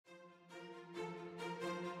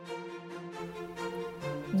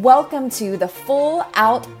Welcome to the Full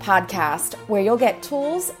Out Podcast, where you'll get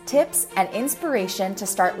tools, tips, and inspiration to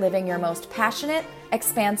start living your most passionate,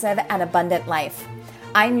 expansive, and abundant life.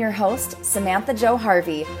 I'm your host, Samantha Jo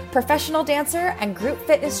Harvey, professional dancer and group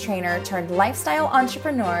fitness trainer turned lifestyle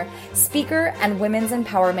entrepreneur, speaker, and women's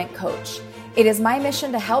empowerment coach. It is my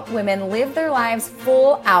mission to help women live their lives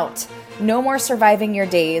full out. No more surviving your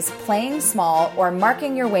days, playing small, or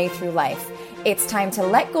marking your way through life. It's time to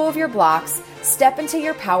let go of your blocks, step into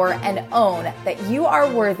your power, and own that you are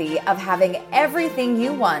worthy of having everything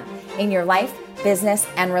you want in your life, business,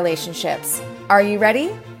 and relationships. Are you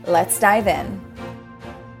ready? Let's dive in.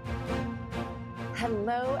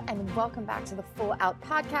 Hello, and welcome back to the Full Out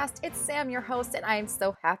Podcast. It's Sam, your host, and I am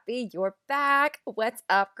so happy you're back. What's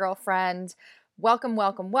up, girlfriend? Welcome,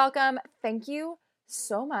 welcome, welcome. Thank you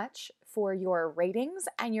so much for your ratings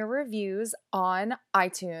and your reviews on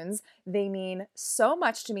iTunes. They mean so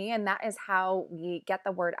much to me, and that is how we get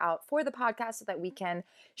the word out for the podcast so that we can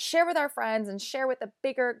share with our friends and share with a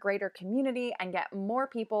bigger, greater community and get more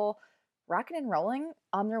people rocking and rolling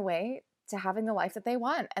on their way to having the life that they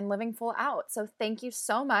want and living full out. So thank you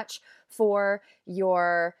so much for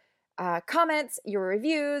your comments, your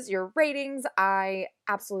reviews, your ratings. I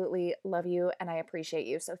absolutely love you and I appreciate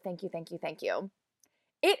you. So thank you, thank you, thank you.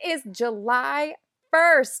 It is July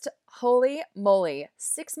 1st. Holy moly.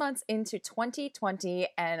 6 months into 2020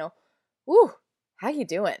 and woo, how you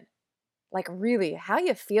doing? Like really, how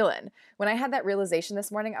you feeling? When I had that realization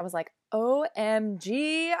this morning, I was like,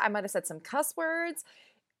 OMG, I might have said some cuss words.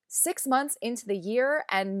 6 months into the year,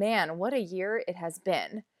 and man, what a year it has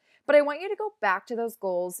been. But I want you to go back to those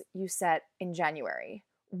goals you set in January.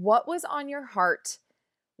 What was on your heart?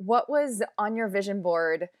 What was on your vision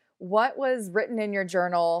board? What was written in your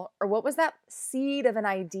journal? Or what was that seed of an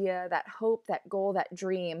idea, that hope, that goal, that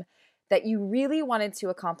dream that you really wanted to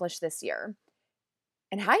accomplish this year?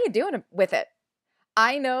 And how you doing with it?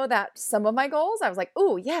 I know that some of my goals, I was like,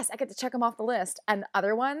 oh, yes, I get to check them off the list. And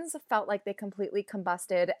other ones felt like they completely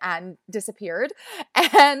combusted and disappeared.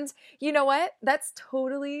 And you know what? That's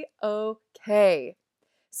totally okay.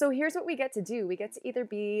 So here's what we get to do. We get to either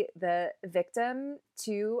be the victim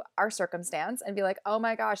to our circumstance and be like, oh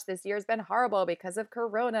my gosh, this year's been horrible because of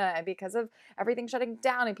Corona and because of everything shutting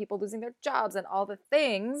down and people losing their jobs and all the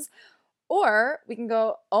things. Or we can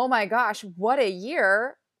go, oh my gosh, what a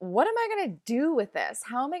year. What am I going to do with this?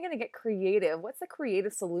 How am I going to get creative? What's the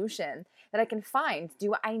creative solution that I can find?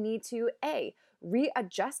 Do I need to, A,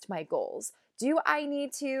 readjust my goals? Do I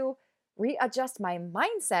need to readjust my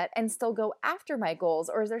mindset and still go after my goals?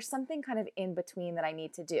 Or is there something kind of in between that I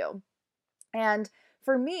need to do? And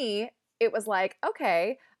for me, it was like,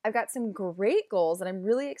 okay, I've got some great goals that I'm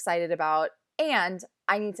really excited about, and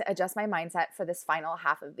I need to adjust my mindset for this final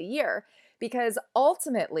half of the year, because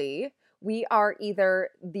ultimately we are either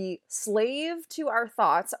the slave to our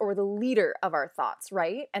thoughts or the leader of our thoughts,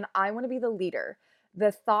 right? And I want to be the leader.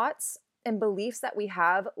 The thoughts and beliefs that we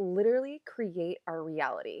have literally create our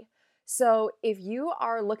reality. So if you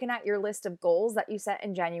are looking at your list of goals that you set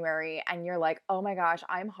in January and you're like, oh my gosh,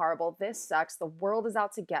 I'm horrible, this sucks, the world is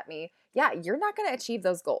out to get me, yeah, you're not going to achieve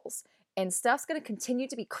those goals. And stuff's going to continue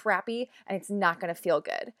to be crappy and it's not going to feel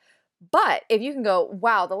good. But if you can go,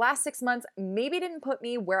 wow, the last 6 months maybe didn't put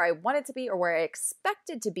me where I wanted to be or where I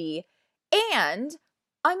expected to be, and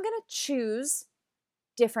I'm going to choose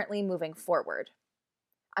differently moving forward.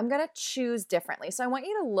 I'm going to choose differently. So I want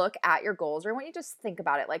you to look at your goals, or I want you to just think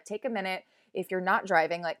about it. Like take a minute. If you're not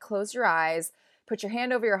driving, like close your eyes, put your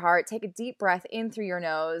hand over your heart, take a deep breath in through your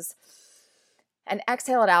nose and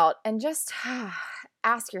exhale it out, and just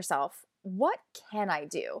ask yourself, what can I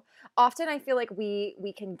do? Often I feel like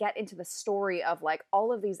we can get into the story of like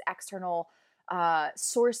all of these external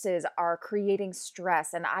sources are creating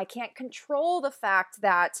stress, and I can't control the fact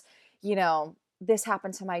that, you know, this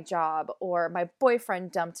happened to my job, or my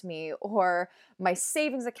boyfriend dumped me, or my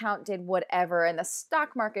savings account did whatever, and the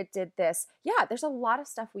stock market did this. Yeah, there's a lot of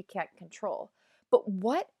stuff we can't control. But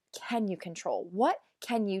what can you control? What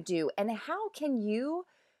can you do? And how can you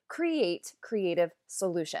create creative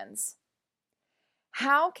solutions?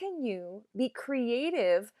 How can you be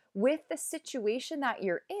creative with the situation that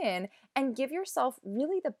you're in and give yourself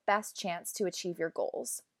really the best chance to achieve your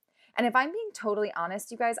goals? And if I'm being totally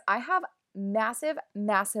honest, you guys, I have massive,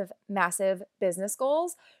 massive, massive business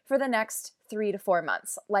goals for the next 3 to 4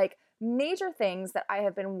 months. Like major things that I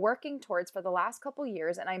have been working towards for the last couple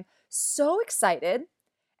years, and I'm so excited.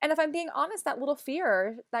 And if I'm being honest, that little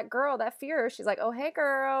fear, that girl, that fear, she's like, oh, hey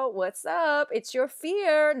girl, what's up? It's your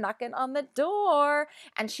fear knocking on the door.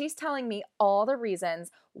 And she's telling me all the reasons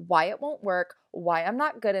why it won't work, why I'm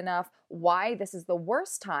not good enough, why this is the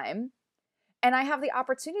worst time. And I have the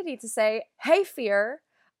opportunity to say, hey, fear,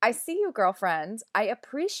 I see you, girlfriend. I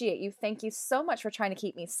appreciate you. Thank you so much for trying to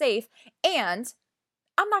keep me safe. And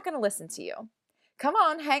I'm not going to listen to you. Come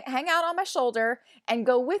on, hang out on my shoulder and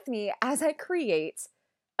go with me as I create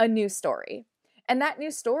a new story. And that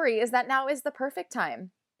new story is that now is the perfect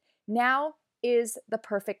time. Now is the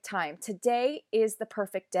perfect time. Today is the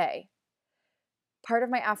perfect day. Part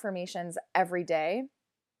of my affirmations every day,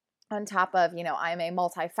 on top of, I am a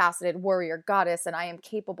multifaceted warrior goddess and I am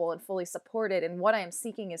capable and fully supported, and what I am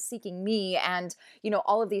seeking is seeking me, and,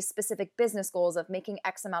 all of these specific business goals of making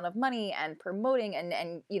X amount of money and promoting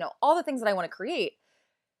and all the things that I want to create.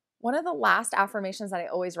 One of the last affirmations that I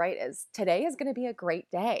always write is, today is going to be a great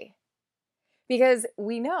day. Because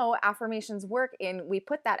we know affirmations work in, we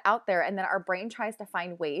put that out there and then our brain tries to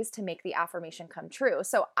find ways to make the affirmation come true.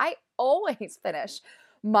 So I always finish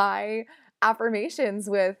my affirmations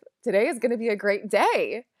with, today is going to be a great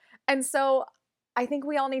day. And so I think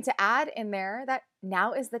we all need to add in there that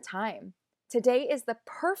now is the time. Today is the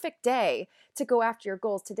perfect day to go after your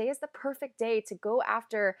goals. Today is the perfect day to go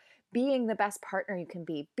after being the best partner you can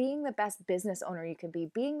be, being the best business owner you can be,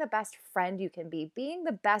 being the best friend you can be, being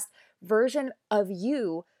the best version of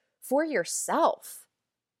you for yourself.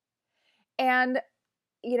 And,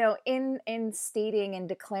 in stating and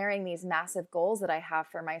declaring these massive goals that I have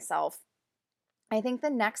for myself, I think the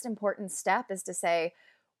next important step is to say,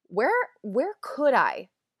 where could I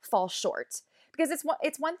fall short? Because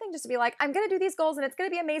it's one thing just to be like, I'm going to do these goals and it's going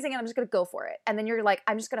to be amazing and I'm just going to go for it. And then you're like,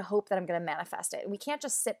 I'm just going to hope that I'm going to manifest it. We can't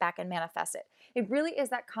just sit back and manifest it. It really is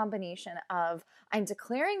that combination of, I'm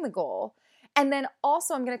declaring the goal, and then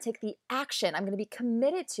also I'm going to take the action. I'm going to be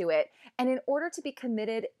committed to it. And in order to be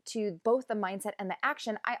committed to both the mindset and the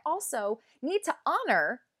action, I also need to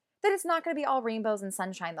honor that it's not going to be all rainbows and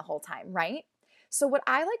sunshine the whole time, right? So what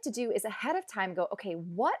I like to do is ahead of time go, okay,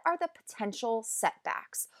 what are the potential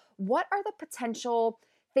setbacks? What are the potential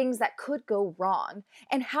things that could go wrong?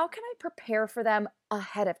 And how can I prepare for them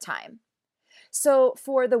ahead of time? So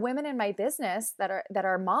for the women in my business that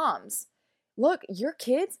are moms, look, your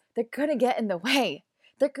kids, they're going to get in the way.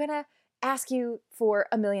 They're going to ask you for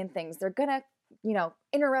a million things. They're going to,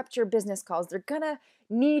 interrupt your business calls. They're going to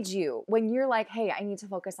need you when you're like, hey, I need to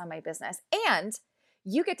focus on my business. And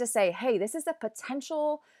you get to say, hey, this is a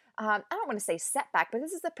potential, I don't want to say setback, but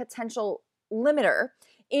this is a potential limiter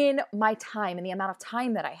in my time and the amount of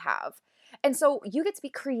time that I have. And so you get to be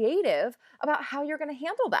creative about how you're going to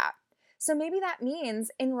handle that. So maybe that means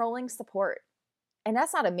enrolling support. And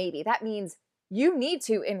that's not a maybe. That means you need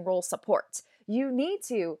to enroll support. You need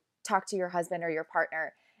to talk to your husband or your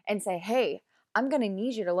partner and say, hey, I'm going to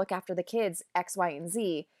need you to look after the kids X, Y, and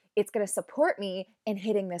Z. It's going to support me in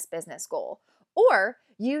hitting this business goal. Or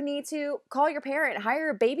you need to call your parent,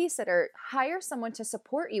 hire a babysitter, hire someone to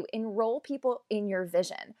support you, enroll people in your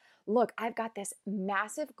vision. Look, I've got this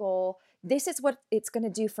massive goal. This is what it's going to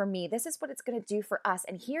do for me. This is what it's going to do for us.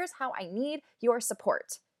 And here's how I need your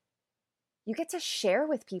support. You get to share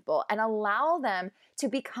with people and allow them to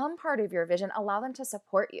become part of your vision, allow them to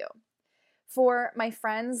support you. For my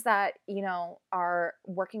friends that, are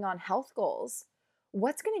working on health goals,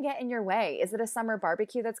 what's going to get in your way? Is it a summer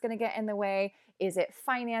barbecue that's going to get in the way? Is it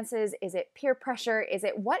finances? Is it peer pressure?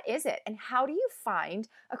 What is it? And how do you find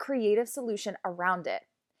a creative solution around it?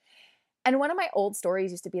 And one of my old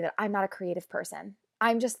stories used to be that I'm not a creative person.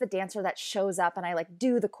 I'm just the dancer that shows up and I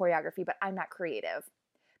do the choreography, but I'm not creative.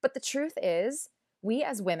 But the truth is, we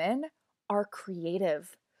as women are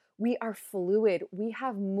creative. We are fluid. We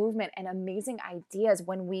have movement and amazing ideas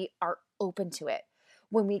when we are open to it,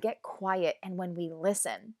 when we get quiet and when we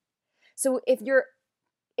listen. So if you're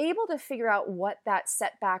able to figure out what that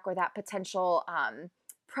setback or that potential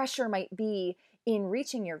pressure might be in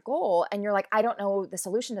reaching your goal, and you're like, I don't know the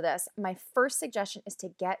solution to this, my first suggestion is to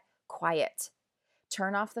get quiet.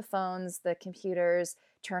 Turn off the phones, the computers,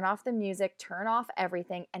 turn off the music, turn off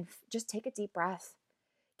everything, and just take a deep breath.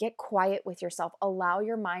 Get quiet with yourself. Allow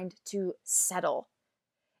your mind to settle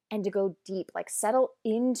and to go deep, settle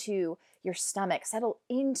into your stomach, settle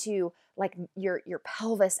into your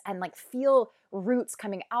pelvis, and feel roots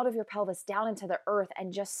coming out of your pelvis down into the earth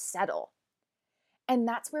and just settle. And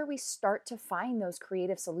that's where we start to find those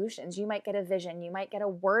creative solutions. You might get a vision, you might get a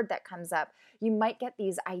word that comes up, you might get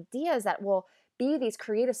these ideas that will be these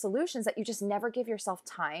creative solutions that you just never give yourself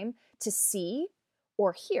time to see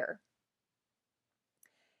or hear.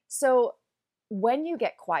 So when you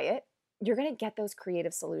get quiet, you're going to get those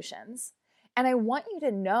creative solutions. And I want you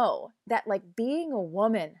to know that being a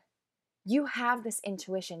woman, you have this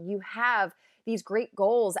intuition. You have these great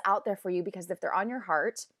goals out there for you, because if they're on your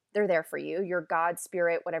heart, they're there for you. Your God,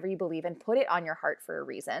 spirit, whatever you believe in, put it on your heart for a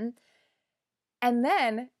reason. And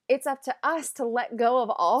then it's up to us to let go of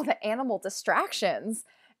all the animal distractions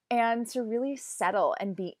and to really settle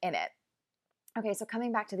and be in it. Okay, so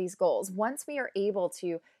coming back to these goals, once we are able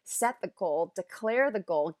to set the goal, declare the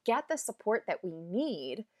goal, get the support that we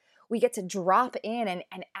need, we get to drop in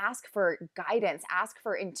and ask for guidance, ask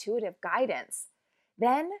for intuitive guidance.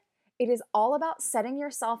 Then it is all about setting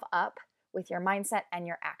yourself up with your mindset and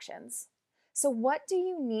your actions. So, what do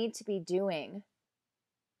you need to be doing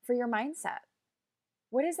for your mindset?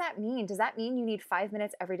 What does that mean? Does that mean you need 5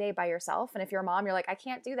 minutes every day by yourself? And if you're a mom, you're like, I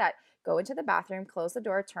can't do that. Go into the bathroom, close the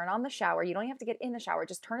door, turn on the shower. You don't have to get in the shower,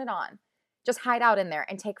 just turn it on. Just hide out in there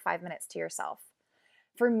and take 5 minutes to yourself.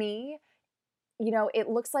 For me, it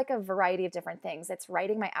looks like a variety of different things. It's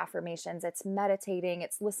writing my affirmations, it's meditating,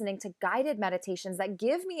 it's listening to guided meditations that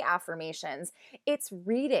give me affirmations, it's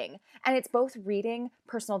reading, and it's both reading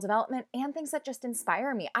personal development and things that just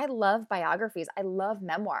inspire me. I love biographies, I love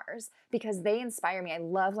memoirs because they inspire me. I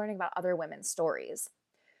love learning about other women's stories.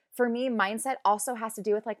 For me, mindset also has to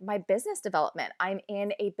do with like my business development. I'm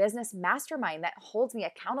in a business mastermind that holds me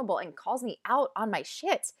accountable and calls me out on my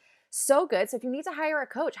shit. So good. So if you need to hire a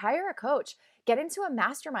coach, hire a coach. Get into a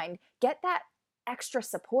mastermind. Get that extra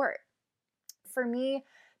support. For me,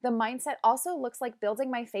 the mindset also looks like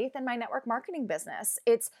building my faith in my network marketing business.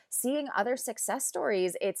 It's seeing other success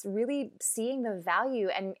stories. It's really seeing the value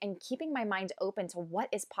and keeping my mind open to what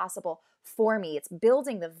is possible for me. It's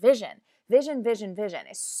building the vision. Vision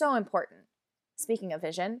is so important. Speaking of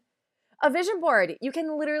vision, a vision board. You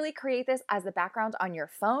can literally create this as the background on your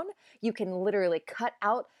phone. You can literally cut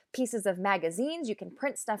out pieces of magazines. You can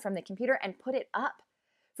print stuff from the computer and put it up.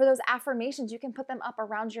 For those affirmations, you can put them up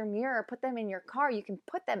around your mirror, put them in your car. You can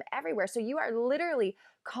put them everywhere. So you are literally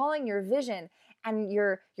calling your vision and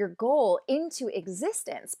your goal into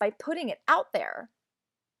existence by putting it out there.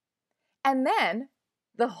 And then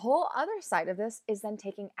the whole other side of this is then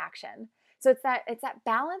taking action. So it's that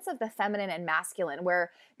balance of the feminine and masculine,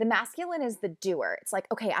 where the masculine is the doer. It's like,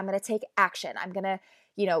 okay, I'm going to take action. I'm going to,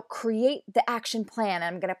 create the action plan.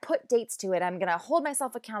 I'm going to put dates to it. I'm going to hold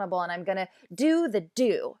myself accountable and I'm going to do the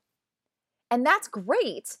do. And that's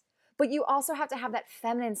great. But you also have to have that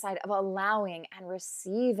feminine side of allowing and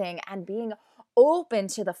receiving and being open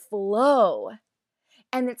to the flow.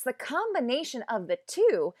 And it's the combination of the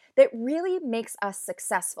two that really makes us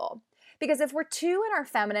successful. Because if we're too in our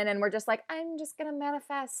feminine and we're just like, I'm just going to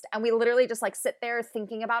manifest, and we literally just like sit there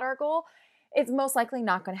thinking about our goal, it's most likely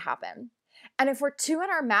not going to happen. And if we're too in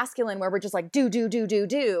our masculine where we're just like do,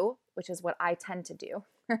 which is what I tend to do,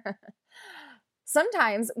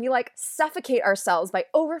 sometimes we like suffocate ourselves by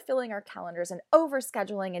overfilling our calendars and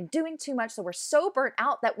overscheduling and doing too much. So we're so burnt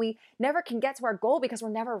out that we never can get to our goal because we're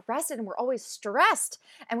never rested and we're always stressed.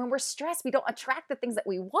 And when we're stressed, we don't attract the things that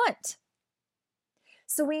we want.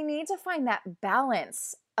 So we need to find that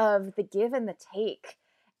balance of the give and the take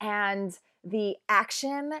and the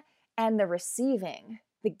action and the receiving,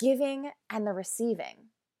 the giving and the receiving.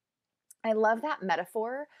 I love that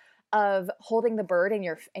metaphor of holding the bird in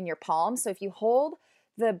your palm. So if you hold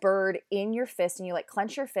the bird in your fist and you like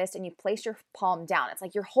clench your fist and you place your palm down, it's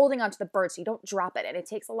like you're holding onto the bird so you don't drop it. And it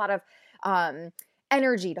takes a lot of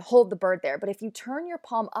energy to hold the bird there. But if you turn your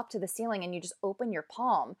palm up to the ceiling and you just open your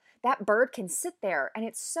palm, that bird can sit there and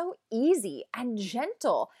it's so easy and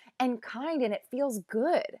gentle and kind and it feels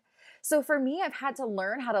good. So for me, I've had to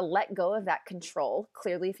learn how to let go of that control.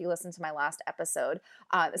 Clearly, if you listen to my last episode,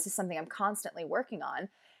 this is something I'm constantly working on.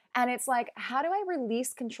 And it's like, how do I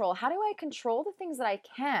release control? How do I control the things that I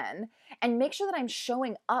can and make sure that I'm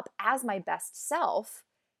showing up as my best self?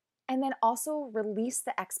 And then also release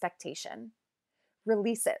the expectation.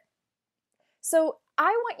 Release it. So I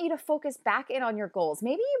want you to focus back in on your goals.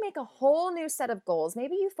 Maybe you make a whole new set of goals.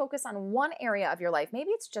 Maybe you focus on one area of your life. Maybe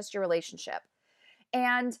it's just your relationship.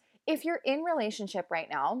 And if you're in relationship right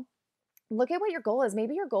now, look at what your goal is.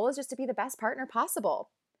 Maybe your goal is just to be the best partner possible.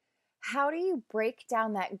 How do you break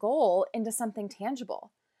down that goal into something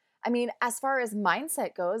tangible? I mean, as far as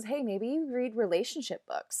mindset goes, hey, maybe you read relationship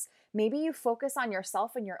books. Maybe you focus on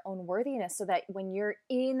yourself and your own worthiness so that when you're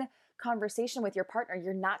in conversation with your partner,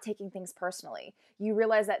 you're not taking things personally. You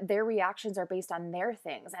realize that their reactions are based on their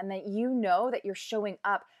things and that you know that you're showing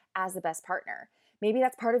up as the best partner. Maybe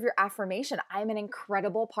that's part of your affirmation. I'm an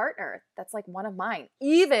incredible partner. That's like one of mine,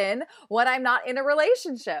 even when I'm not in a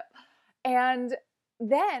relationship. And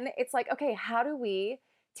then it's like, okay, how do we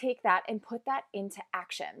take that and put that into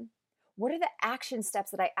action? What are the action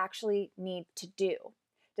steps that I actually need to do?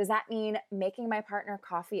 Does that mean making my partner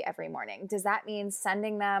coffee every morning? Does that mean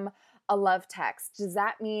sending them a love text? Does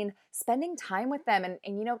that mean spending time with them and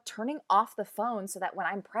turning off the phone so that when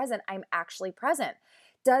I'm present, I'm actually present?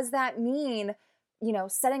 Does that mean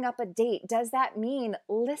setting up a date? Does that mean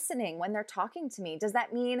listening when they're talking to me? Does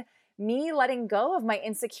that mean me letting go of my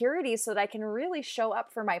insecurities so that I can really show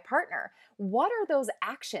up for my partner? What are those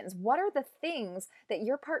actions? What are the things that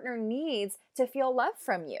your partner needs to feel love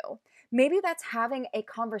from you? Maybe that's having a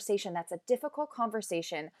conversation that's a difficult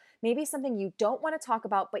conversation, maybe something you don't want to talk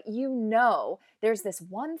about, but there's this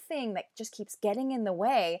one thing that just keeps getting in the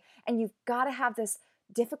way, and you've got to have this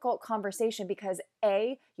difficult conversation because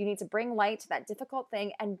A, you need to bring light to that difficult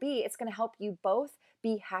thing, and B, it's going to help you both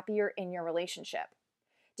be happier in your relationship.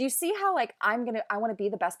 Do you see how I want to be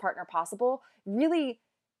the best partner possible really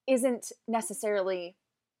isn't necessarily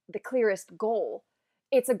the clearest goal?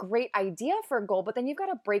 It's a great idea for a goal, but then you've got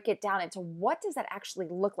to break it down into what does that actually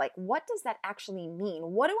look like? What does that actually mean?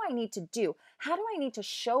 What do I need to do? How do I need to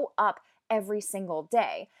show up every single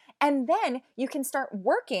day? And then you can start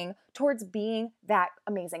working towards being that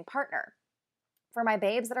amazing partner. For my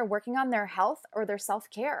babes that are working on their health or their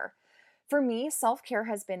self-care, for me, self-care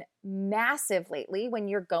has been massive lately. When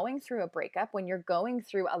you're going through a breakup, when you're going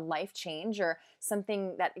through a life change or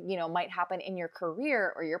something that, might happen in your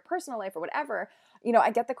career or your personal life or whatever,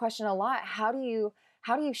 I get the question a lot, how do you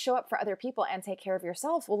show up for other people and take care of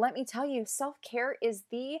yourself? Well, let me tell you, self-care is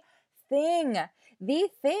the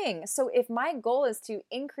thing. So if my goal is to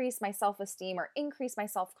increase my self-esteem or increase my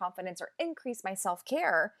self-confidence or increase my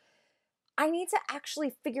self-care, I need to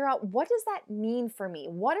actually figure out, what does that mean for me?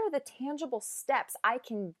 What are the tangible steps I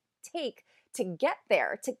can take to get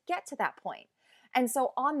there, to get to that point? And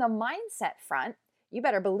so on the mindset front, you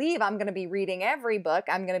better believe I'm going to be reading every book.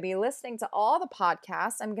 I'm going to be listening to all the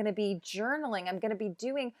podcasts. I'm going to be journaling. I'm going to be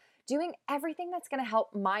doing everything that's going to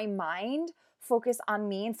help my mind focus on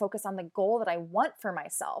me and focus on the goal that I want for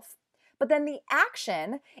myself. But then the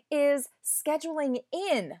action is scheduling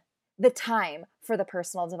in the time for the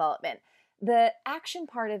personal development. The action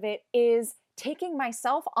part of it is taking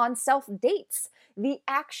myself on self dates. The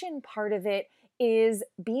action part of it is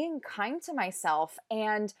being kind to myself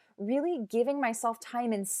and really giving myself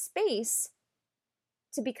time and space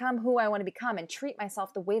to become who I want to become and treat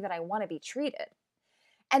myself the way that I want to be treated.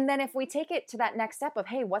 And then if we take it to that next step of,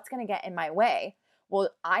 hey, what's going to get in my way? Well,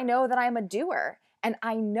 I know that I'm a doer and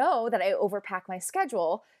I know that I overpack my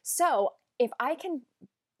schedule. So if I can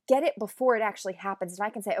get it before it actually happens, and I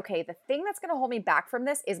can say, okay, the thing that's going to hold me back from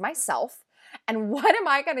this is myself. And what am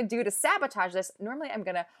I going to do to sabotage this? Normally, I'm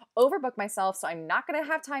going to overbook myself, so I'm not going to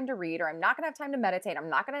have time to read, or I'm not going to have time to meditate. I'm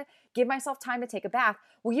not going to give myself time to take a bath.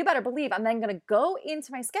 Well, you better believe I'm then going to go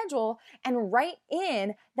into my schedule and write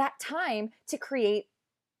in that time to create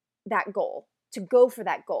that goal, to go for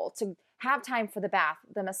that goal, to have time for the bath,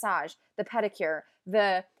 the massage, the pedicure,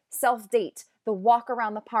 the self-date, the walk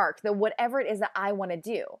around the park, the whatever it is that I want to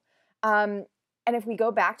do. And if we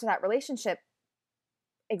go back to that relationship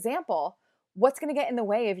example, what's going to get in the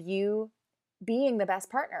way of you being the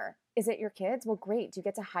best partner? Is it your kids? Well, great. Do you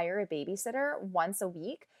get to hire a babysitter once a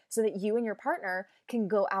week so that you and your partner can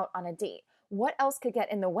go out on a date? What else could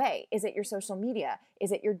get in the way? Is it your social media?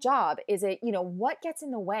 Is it your job? Is it, what gets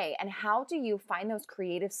in the way? And how do you find those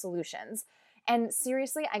creative solutions? And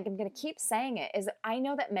seriously, I'm going to keep saying it, is I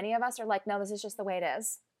know that many of us are like, no, this is just the way it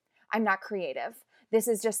is. I'm not creative. This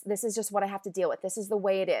is just what I have to deal with. This is the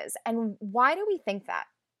way it is. And why do we think that?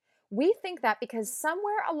 We think that because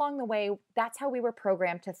somewhere along the way, that's how we were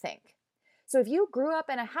programmed to think. So if you grew up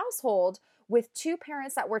in a household with two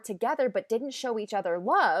parents that were together but didn't show each other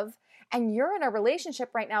love, and you're in a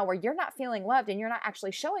relationship right now where you're not feeling loved and you're not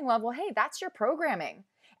actually showing love, well, hey, that's your programming.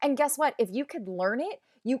 And guess what? If you could learn it,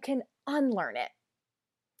 you can unlearn it.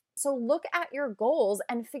 So look at your goals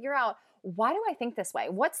and figure out, why do I think this way?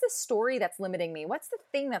 What's the story that's limiting me? What's the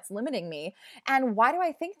thing that's limiting me? And why do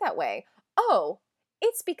I think that way? Oh,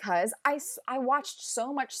 it's because I watched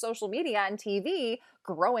so much social media and TV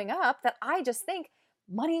growing up that I just think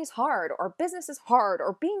money is hard, or business is hard,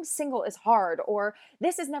 or being single is hard, or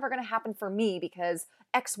this is never going to happen for me because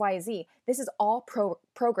XYZ. This is all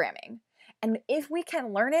programming. And if we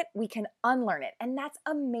can learn it, we can unlearn it. And that's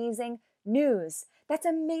amazing news. That's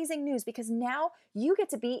amazing news, because now you get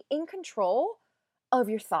to be in control of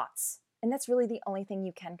your thoughts. And that's really the only thing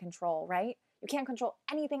you can control, right? You can't control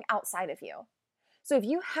anything outside of you. So if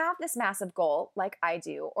you have this massive goal like I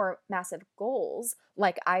do, or massive goals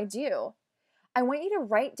like I do, I want you to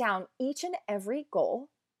write down each and every goal.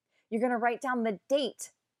 You're going to write down the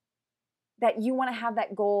date that you want to have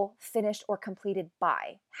that goal finished or completed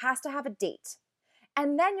by. Has to have a date.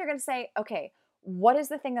 And then you're going to say, okay, what is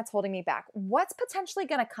the thing that's holding me back? What's potentially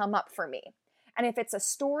going to come up for me? And if it's a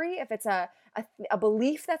story, if it's a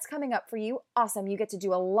belief that's coming up for you, awesome. You get to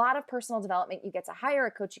do a lot of personal development. You get to hire a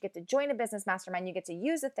coach. You get to join a business mastermind. You get to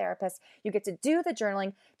use a therapist. You get to do the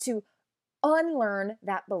journaling to unlearn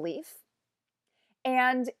that belief.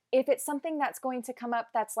 And if it's something that's going to come up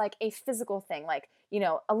that's like a physical thing, like,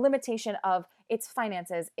 a limitation of it's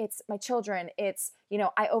finances, it's my children, it's,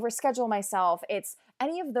 I overschedule myself, it's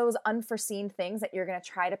any of those unforeseen things that you're going to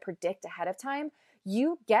try to predict ahead of time,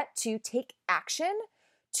 you get to take action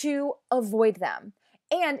to avoid them.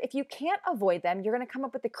 And if you can't avoid them, you're going to come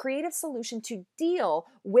up with a creative solution to deal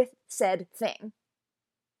with said thing.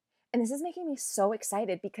 And this is making me so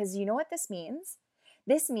excited because you know what this means?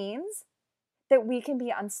 This means that we can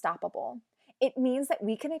be unstoppable. It means that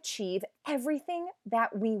we can achieve everything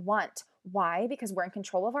that we want. Why? Because we're in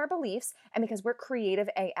control of our beliefs and because we're creative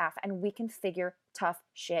AF and we can figure tough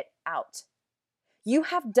shit out. You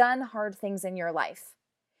have done hard things in your life.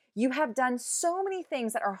 You have done so many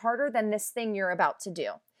things that are harder than this thing you're about to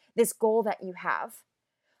do, this goal that you have.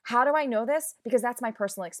 How do I know this? Because that's my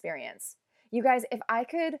personal experience. You guys, if I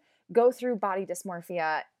could go through body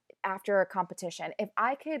dysmorphia after a competition, if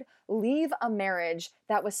I could leave a marriage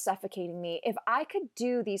that was suffocating me, if I could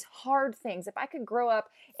do these hard things, if I could grow up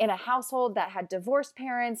in a household that had divorced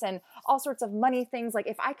parents and all sorts of money things, like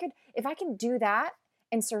if I can do that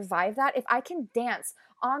and survive that, if I can dance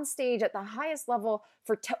on stage at the highest level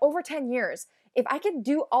for over 10 years, if I could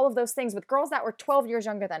do all of those things with girls that were 12 years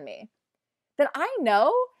younger than me, then I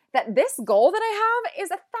know that this goal that I have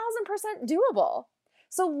is 1,000% doable.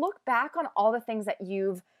 So look back on all the things that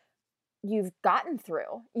you've gotten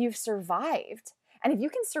through, you've survived. And if you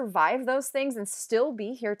can survive those things and still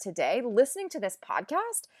be here today listening to this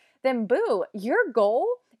podcast, then boo, your goal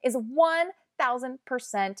is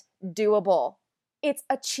 1,000% doable. It's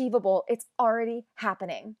achievable. It's already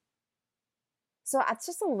happening. So that's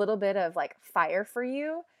just a little bit of like fire for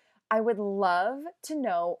you. I would love to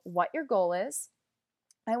know what your goal is.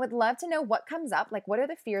 I would love to know what comes up. Like, what are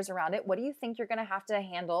the fears around it? What do you think you're going to have to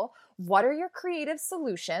handle? What are your creative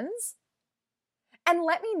solutions? And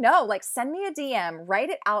let me know, like send me a DM,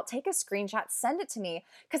 write it out, take a screenshot, send it to me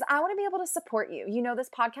because I want to be able to support you. You know, this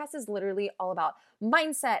podcast is literally all about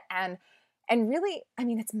mindset and really,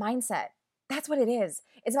 it's mindset. That's what it is.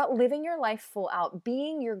 It's about living your life full out,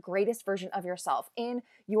 being your greatest version of yourself in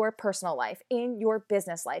your personal life, in your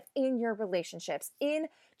business life, in your relationships, in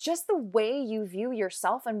just the way you view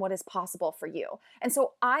yourself and what is possible for you. And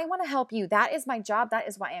so I want to help you. That is my job. That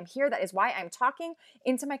is why I'm here. That is why I'm talking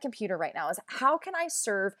into my computer right now, is how can I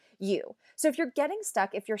serve you? So if you're getting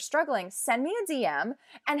stuck, if you're struggling, send me a DM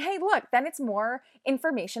and hey, look, then it's more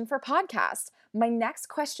information for podcast. My next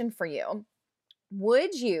question for you: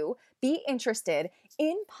 would you be interested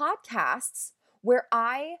in podcasts where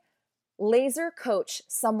I laser coach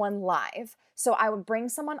someone live? So I would bring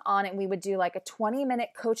someone on and we would do like a 20-minute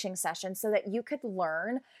coaching session so that you could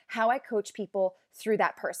learn how I coach people through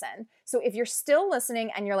that person. So if you're still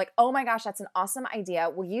listening and you're like, oh my gosh, that's an awesome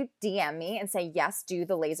idea, will you DM me and say, yes, do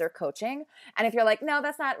the laser coaching? And if you're like, no,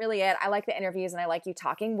 that's not really it, I like the interviews and I like you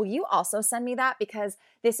talking, will you also send me that? Because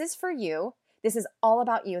this is for you. This is all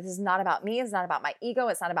about you. This is not about me. It's not about my ego.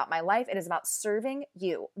 It's not about my life. It is about serving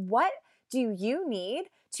you. What do you need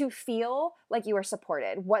to feel like you are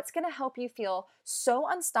supported? What's going to help you feel so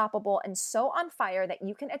unstoppable and so on fire that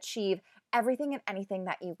you can achieve everything and anything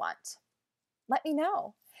that you want? Let me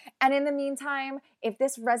know. And in the meantime, if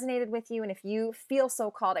this resonated with you and if you feel so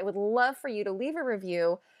called, I would love for you to leave a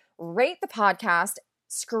review, rate the podcast,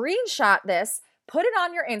 screenshot this, put it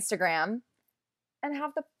on your Instagram, and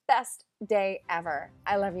have the best day ever.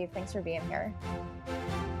 I love you. Thanks for being here.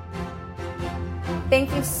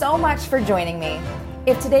 Thank you so much for joining me.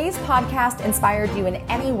 If today's podcast inspired you in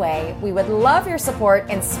any way, we would love your support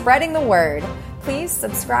in spreading the word. Please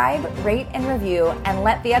subscribe, rate, and review, and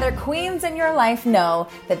let the other queens in your life know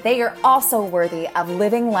that they are also worthy of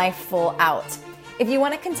living life full out. If you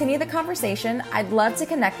want to continue the conversation, I'd love to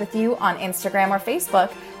connect with you on Instagram or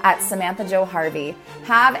Facebook at Samantha Jo Harvey.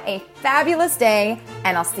 Have a fabulous day,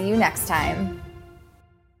 and I'll see you next time.